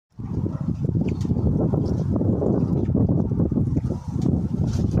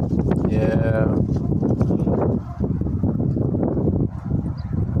Yeah.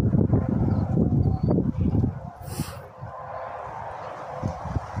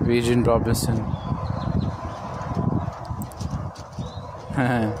 Regent Robinson.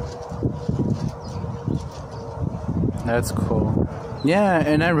 That's cool. Yeah,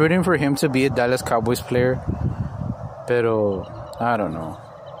 and I'm rooting for him to be a Dallas Cowboys player. Pero, I don't know.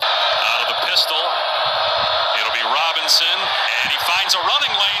 Out of the pistol, it'll be Robinson, and he finds a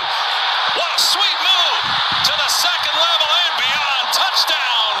running lane. What a sweet move to the second level and beyond.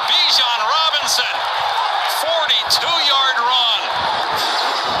 Touchdown, Bijan Robinson. 42-yard run.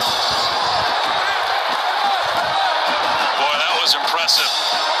 Boy, that was impressive.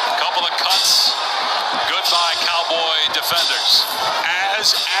 A couple of cuts. Goodbye, Cowboy defenders.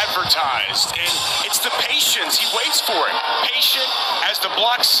 As advertised, and it's the patience. He waits for it. Patient as the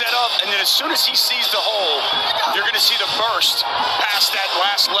block's set up, and then as soon as he sees the hole, you're going to see the burst past that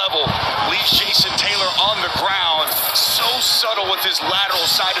last level. Leaves Jason Taylor on the ground. So subtle with his lateral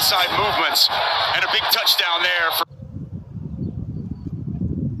side-to-side movements, and a big touchdown there.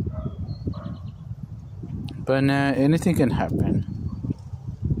 But anything can happen.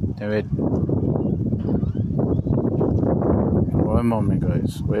 David. One moment,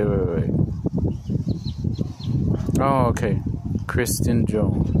 guys. Wait. Oh, okay. Kristen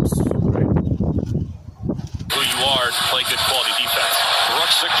Jones. Right. Who you are to play good quality defense.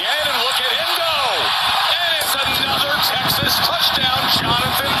 Brooks again, and look at him go! And it's another Texas touchdown,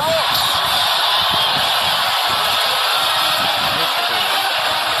 Jonathan Brooks.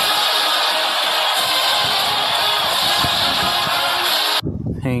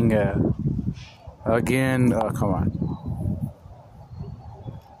 Hang again. Oh, come on.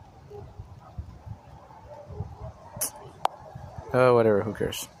 Oh, whatever. Who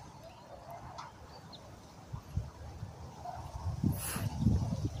cares?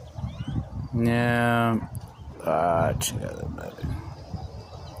 Yeah. Chingada madre.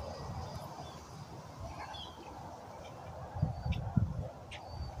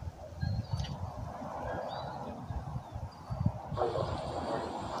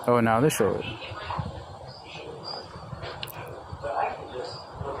 Oh, now they show it.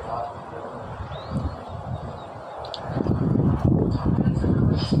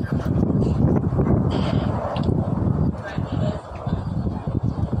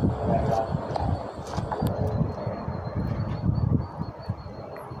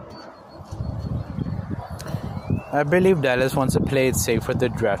 I believe Dallas wants to play it safe for the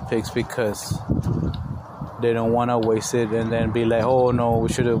draft picks because they don't want to waste it and then be like, oh no, we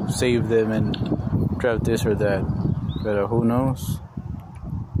should have saved them and draft this or that. But who knows?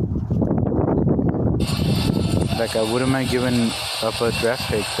 Like, I wouldn't mind giving up a draft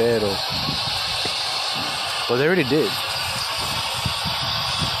pick, pero well, they already did.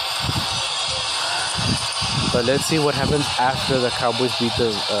 But let's see what happens after the Cowboys beat the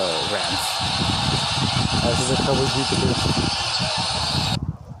Rams. After the Cowboys beat the Rams.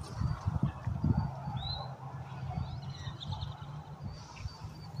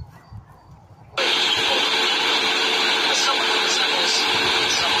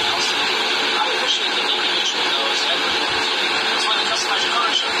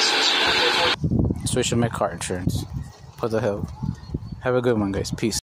 Switching my car insurance. What the hell? Have a good one, guys. Peace.